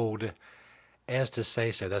bold as to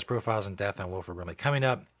say so. That's Profiles in Death on Wilford Brimley. Coming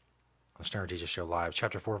up on the Stoner Jesus Show Live,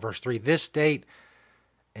 Chapter 4, Verse 3. This date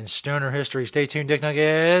in Stoner history. Stay tuned, Dick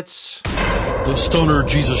Nuggets. The Stoner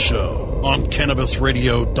Jesus Show on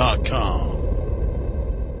CannabisRadio.com.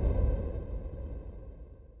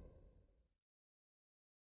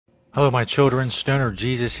 Hello, my children. Stoner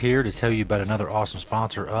Jesus here to tell you about another awesome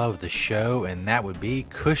sponsor of the show, and that would be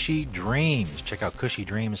Cushy Dreams. Check out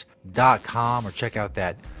CushyDreams.com or check out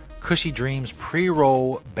that Cushy Dreams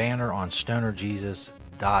pre-roll banner on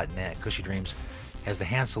StonerJesus.net. Cushy Dreams has the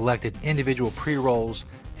hand-selected individual pre-rolls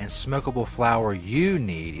and smokable flower you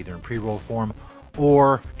need, either in pre-roll form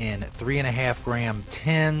or in 3.5-gram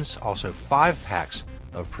tins. Also, 5 packs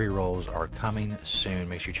of pre-rolls are coming soon.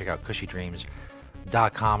 Make sure you check out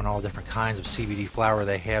CushyDreams.com and all the different kinds of CBD flower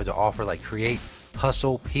they have to offer, like create,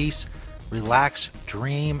 hustle, peace, relax,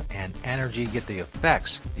 dream, and energy. Get the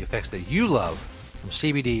effects that you love from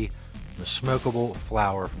CBD, from the smokable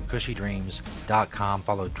flower from CushyDreams.com.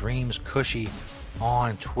 Follow Dreams Cushy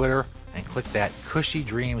on Twitter and click that Cushy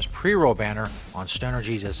Dreams pre-roll banner on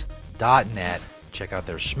StonerJesus.net. Check out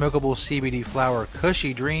their smokable CBD flower,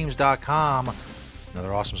 CushyDreams.com.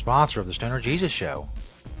 Another awesome sponsor of the Stoner Jesus Show.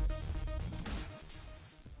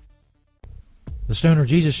 The Stoner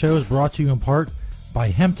Jesus Show is brought to you in part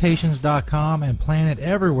by Hemptations.com and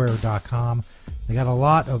PlanetEverywhere.com. They got a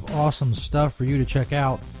lot of awesome stuff for you to check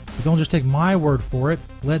out. But don't just take my word for it.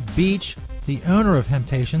 Let Beach, the owner of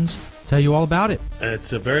Hemptations, tell you all about it.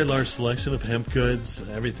 It's a very large selection of hemp goods,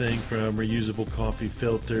 everything from reusable coffee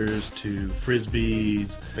filters to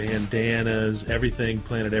frisbees, bandanas, everything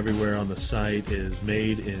Planet Everywhere on the site is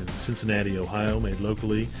made in Cincinnati, Ohio, made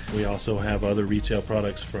locally. We also have other retail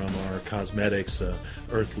products from our cosmetics,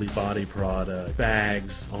 Earthly Body product,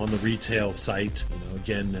 bags on the retail site.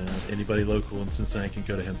 Again, anybody local in Cincinnati can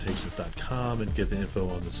go to Hemptations.com and get the info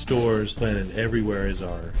on the stores. Planet Everywhere is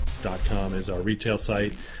our .com is our retail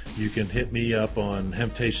site. You can hit me up on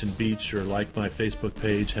Hemptation Beach or like my Facebook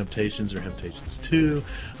page, Hemptations or Hemptations 2.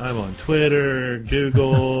 I'm on Twitter,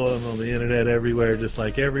 Google, I'm on the internet everywhere, just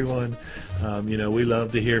like everyone. We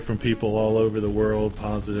love to hear from people all over the world,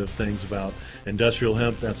 positive things about industrial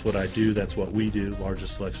hemp. That's what I do. That's what we do.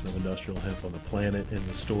 Largest selection of industrial hemp on the planet in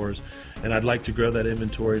the stores. And I'd like to grow that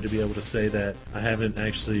inventory to be able to say that I haven't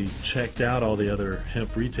actually checked out all the other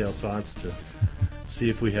hemp retail spots to see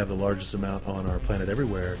if we have the largest amount on our Planet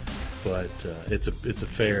Everywhere. But it's a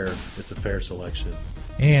fair selection.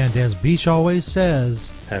 And as Beach always says,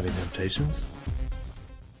 having temptations.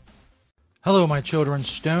 Hello, my children.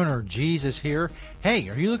 Stoner Jesus here. Hey,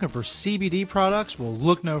 are you looking for CBD products? Well,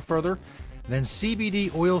 look no further than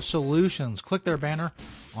CBD Oil Solutions. Click their banner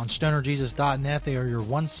on stonerjesus.net. They are your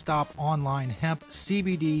one-stop online hemp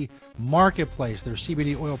CBD marketplace. Their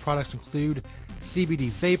CBD oil products include CBD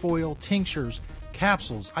vape oil, tinctures,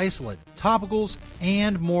 capsules, isolate, topicals,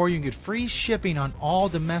 and more. You can get free shipping on all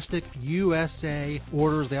domestic USA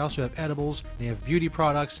orders. They also have edibles, they have beauty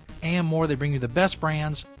products, and more. They bring you the best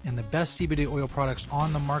brands and the best CBD oil products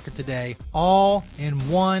on the market today, all in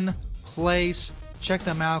one place. Check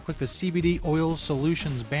them out. Click the CBD Oil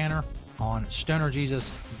Solutions banner on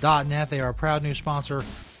stonerjesus.net. They are a proud new sponsor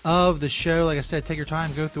of the show. Like I said, take your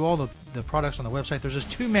time, go through all the products on the website. There's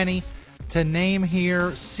just too many to name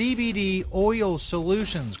here. CBD Oil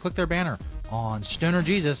Solutions. Click their banner on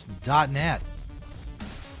stonerjesus.net.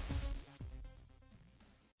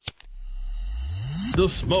 The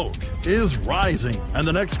smoke is rising, and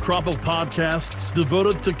the next crop of podcasts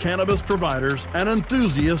devoted to cannabis providers and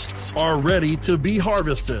enthusiasts are ready to be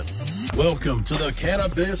harvested. Welcome to the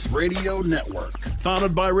Cannabis Radio Network,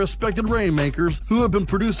 founded by respected rainmakers who have been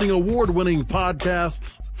producing award-winning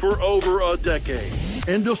podcasts for over a decade.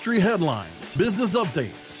 Industry headlines, business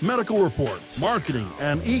updates, medical reports, marketing,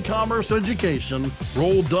 and e-commerce education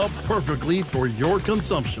rolled up perfectly for your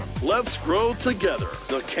consumption. Let's grow together.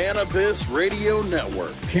 The Cannabis Radio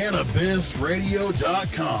Network.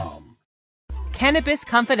 CannabisRadio.com. Cannabis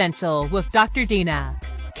Confidential with Dr. Dina.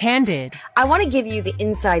 Candid. I want to give you the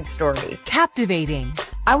inside story. Captivating.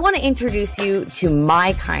 I want to introduce you to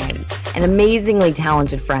my kind and amazingly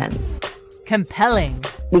talented friends. Compelling.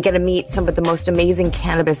 We get to meet some of the most amazing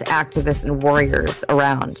cannabis activists and warriors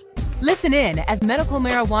around. Listen in as medical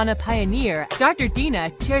marijuana pioneer Dr. Dina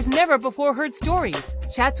shares never-before-heard stories,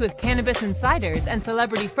 chats with cannabis insiders and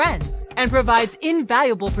celebrity friends, and provides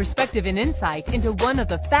invaluable perspective and insight into one of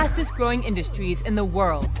the fastest-growing industries in the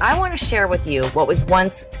world. I want to share with you what was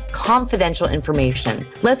once confidential information.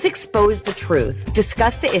 Let's expose the truth,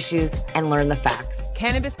 discuss the issues, and learn the facts.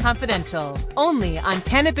 Cannabis Confidential, only on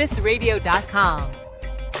CannabisRadio.com.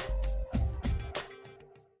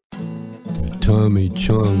 Tommy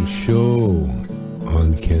Chong Show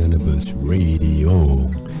on Cannabis Radio.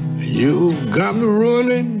 You got me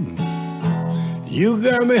running, you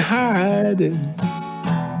got me hiding.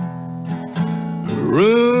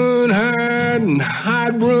 Run, hide, and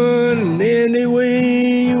hide, run any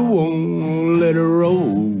way you want, let it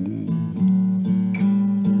roll.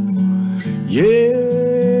 Yeah,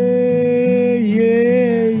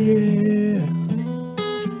 yeah, yeah.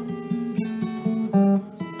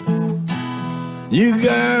 You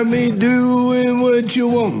got me doing what you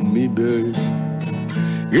want me, baby.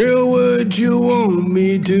 Girl, what you want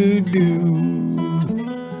me to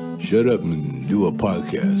do. Shut up and do a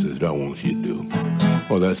podcast is what I want you to do.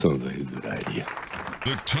 Oh, that sounds like a good idea.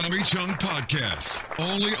 The Tommy Chung Podcast,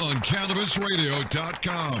 only on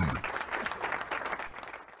CannabisRadio.com.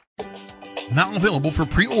 Now available for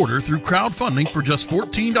pre-order through crowdfunding for just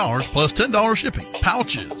 $14 plus $10 shipping.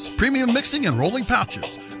 Pouches, premium mixing and rolling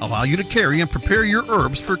pouches, allow you to carry and prepare your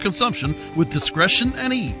herbs for consumption with discretion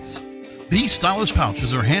and ease. These stylish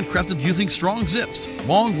pouches are handcrafted using strong zips,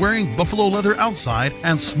 long-wearing buffalo leather outside,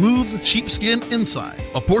 and smooth sheepskin inside.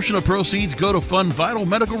 A portion of proceeds go to fund vital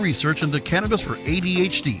medical research into cannabis for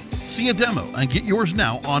ADHD. See a demo and get yours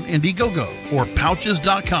now on Indiegogo or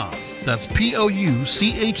pouches.com. That's POUCHZ.com.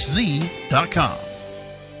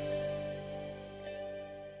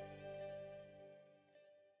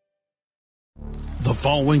 The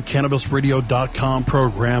following CannabisRadio.com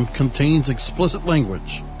program contains explicit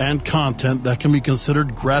language and content that can be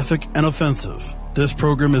considered graphic and offensive. This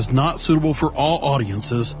program is not suitable for all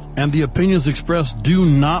audiences, and the opinions expressed do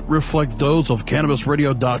not reflect those of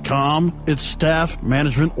CannabisRadio.com, its staff,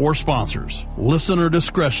 management, or sponsors. Listener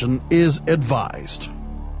discretion is advised.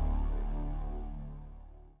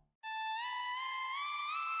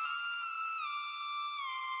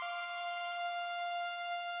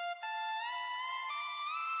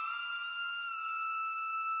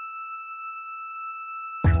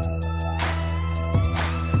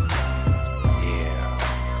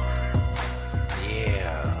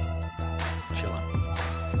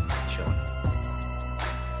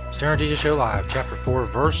 Stoner Jesus Show Live, Chapter 4,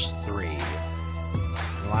 Verse 3.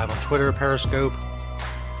 We're live on Twitter, Periscope,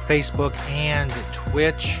 Facebook, and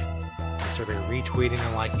Twitch. Thanks for everybody retweeting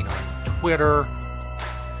and liking on Twitter.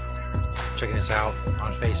 Checking us out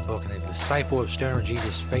on Facebook and the Disciple of Stoner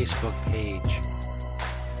Jesus Facebook page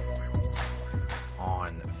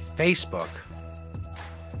on Facebook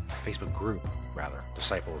group, rather,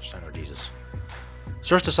 Disciple of Stoner Jesus.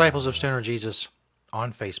 Search Disciples of Stoner Jesus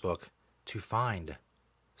on Facebook to find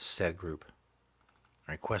said group.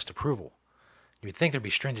 Request approval. You would think there'd be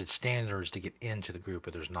stringent standards to get into the group,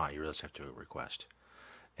 but there's not. You just have to request.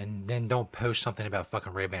 And then don't post something about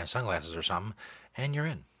fucking Ray-Ban sunglasses or something, and you're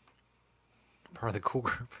in. Part of the cool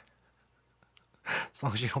group. As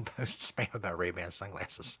long as you don't post spam about Ray-Ban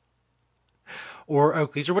sunglasses. Or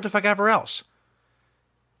Oakleys, or what the fuck ever else.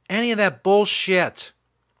 Any of that bullshit.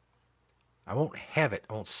 I won't have it.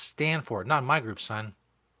 I won't stand for it. Not in my group, son.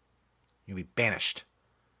 You'll be banished.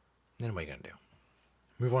 And then what are you going to do?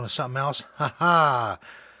 Move on to something else? Ha ha.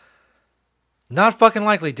 Not fucking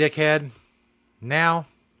likely, dickhead. Now,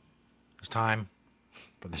 it's time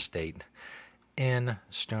for the state in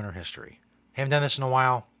stoner history. Haven't done this in a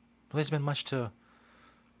while. But there's been much for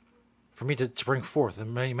me to bring forth.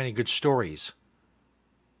 And many, many good stories.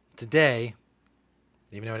 Today,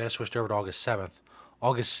 even though it has switched over to August 7th,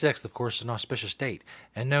 August 6th, of course, is an auspicious date.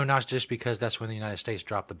 And no, not just because that's when the United States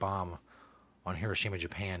dropped the bomb on Hiroshima,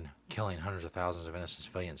 Japan, killing hundreds of thousands of innocent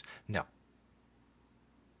civilians. No.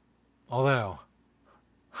 Although,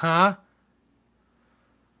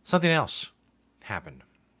 something else happened.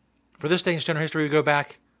 For this day in stoner history, we go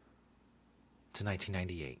back to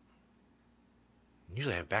 1998.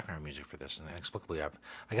 Usually I have background music for this, and inexplicably, I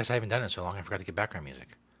guess I haven't done it so long, I forgot to get background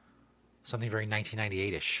music. Something very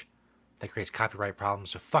 1998-ish. That creates copyright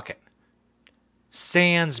problems, so fuck it.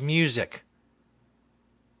 Sans music.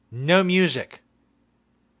 No music.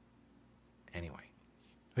 Anyway,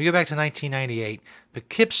 we go back to 1998,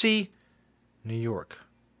 Poughkeepsie, New York.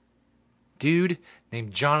 Dude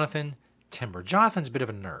named Jonathan Timber. Jonathan's a bit of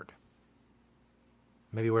a nerd.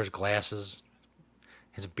 Maybe wears glasses,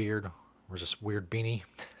 has a beard, wears this weird beanie.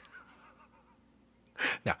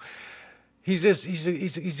 No, he's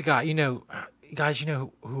a guy. You know, guys, you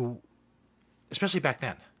know who, especially back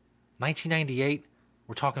then, 1998.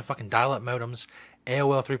 We're talking fucking dial-up modems,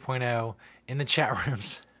 AOL 3.0, in the chat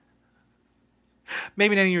rooms.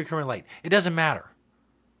 Maybe none of you can relate. It doesn't matter.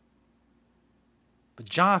 But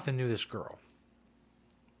Jonathan knew this girl.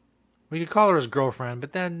 We could call her his girlfriend,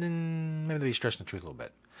 but then maybe they'd be stretching the truth a little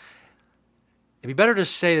bit. It'd be better to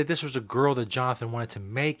say that this was a girl that Jonathan wanted to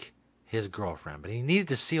make his girlfriend, but he needed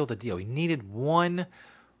to seal the deal. He needed one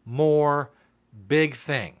more big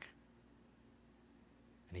thing.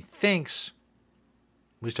 And he thinks,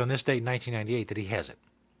 at least on this date in 1998, that he has it.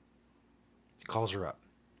 He calls her up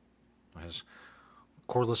on his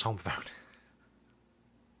cordless home phone.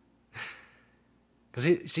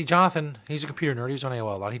 Because, Jonathan, he's a computer nerd. He was on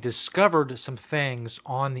AOL a lot. He discovered some things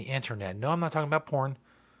on the internet. No, I'm not talking about porn.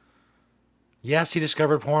 Yes, he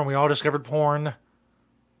discovered porn. We all discovered porn. As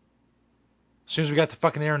soon as we got the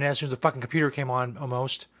fucking internet, as soon as the fucking computer came on,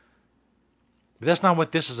 almost. But that's not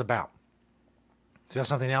what this is about. So that's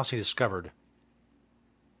something else he discovered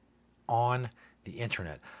on the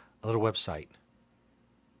internet. A little website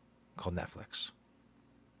called Netflix.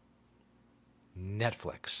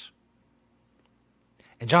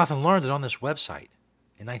 And Jonathan learned that on this website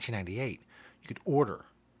in 1998, you could order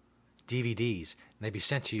DVDs and they'd be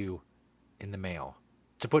sent to you in the mail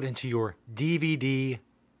to put into your DVD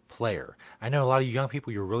player. I know a lot of you young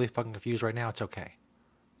people, you're really fucking confused right now. It's okay.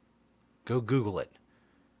 Go Google it.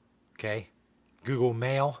 Okay? Google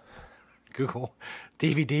mail. Google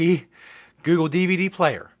DVD. Google DVD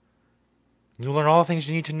player. You'll learn all the things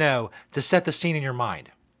you need to know to set the scene in your mind.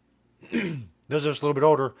 Those of us a little bit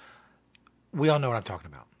older, we all know what I'm talking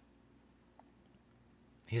about.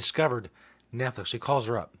 He discovered Netflix. So he calls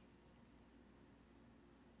her up.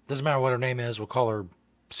 Doesn't matter what her name is. We'll call her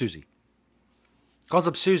Susie. Calls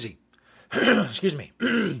up Susie. Excuse me.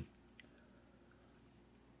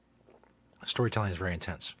 Storytelling is very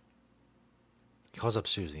intense. He calls up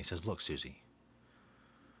Susie. He says, look, Susie.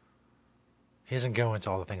 He doesn't go into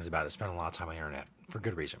all the things about it. Spend a lot of time on the internet. For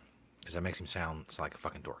good reason. Because that makes him sound like a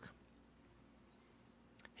fucking dork.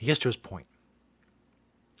 He gets to his point.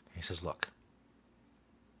 He says, look,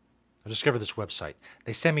 I discovered this website.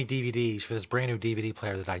 They send me DVDs for this brand new DVD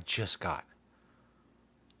player that I just got.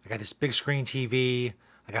 I got this big screen TV.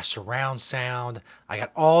 I got surround sound. I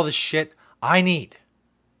got all the shit I need.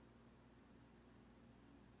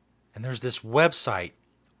 And there's this website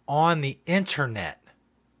on the internet.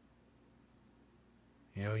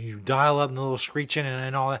 You know, you dial up and the little screeching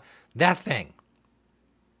and all that. That thing.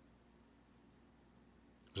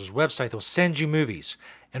 There's a website that will send you movies.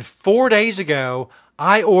 And 4 days ago,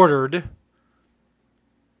 I ordered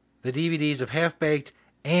the DVDs of Half Baked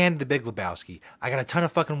and The Big Lebowski. I got a ton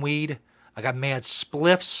of fucking weed. I got mad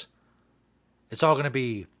spliffs. It's all going to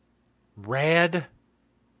be rad.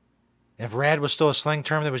 If rad was still a slang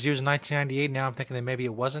term that was used in 1998, now I'm thinking that maybe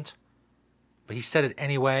it wasn't. But he said it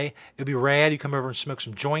anyway. It would be rad. You come over and smoke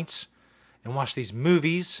some joints and watch these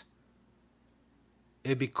movies.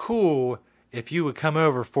 It'd be cool if you would come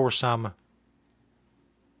over for some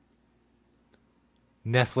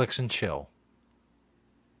Netflix and chill.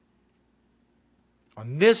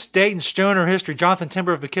 On this date in stoner history, Jonathan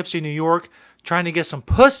Timber of Poughkeepsie, New York, trying to get some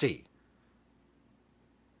pussy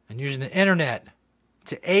and using the internet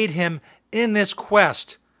to aid him in this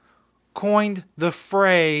quest, coined the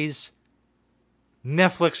phrase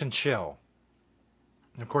Netflix and chill.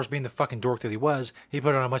 And of course, being the fucking dork that he was, he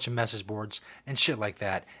put it on a bunch of message boards and shit like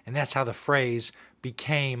that. And that's how the phrase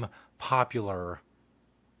became popular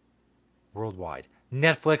worldwide.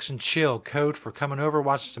 Netflix and chill, code for coming over,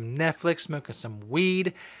 watching some Netflix, smoking some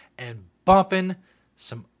weed, and bumping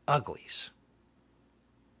some uglies.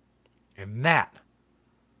 And that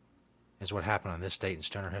is what happened on this date in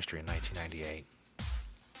stoner history in 1998.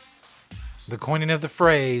 The coining of the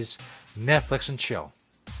phrase Netflix and chill.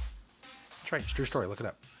 That's right, it's a true story. Look it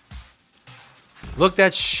up. Look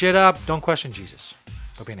that shit up. Don't question Jesus.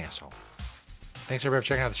 Don't be an asshole. Thanks everybody for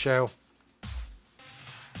checking out the show.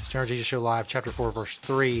 Stoner Jesus Show Live, Chapter 4, Verse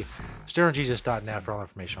 3. StonerJesus.net for all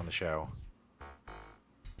information on the show.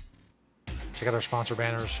 Check out our sponsor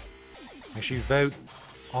banners. Make sure you vote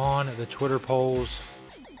on the Twitter polls.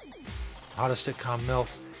 Hottest sitcom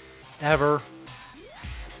MILF ever.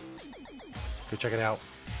 Go check it out.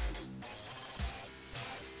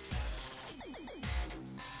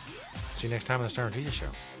 See you next time on the Stoner Jesus Show.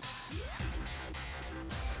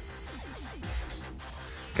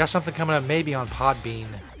 Got something coming up maybe on Podbean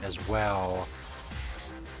as well.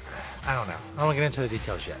 I don't know. I don't want to get into the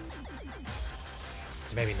details yet.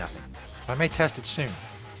 It's maybe nothing. But I may test it soon.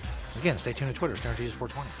 Again, stay tuned to Twitter, Stoner Jesus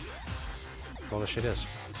 420. That's all this shit is.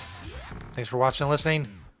 Thanks for watching and listening.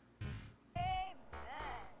 And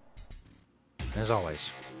as always,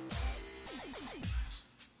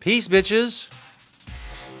 peace, bitches.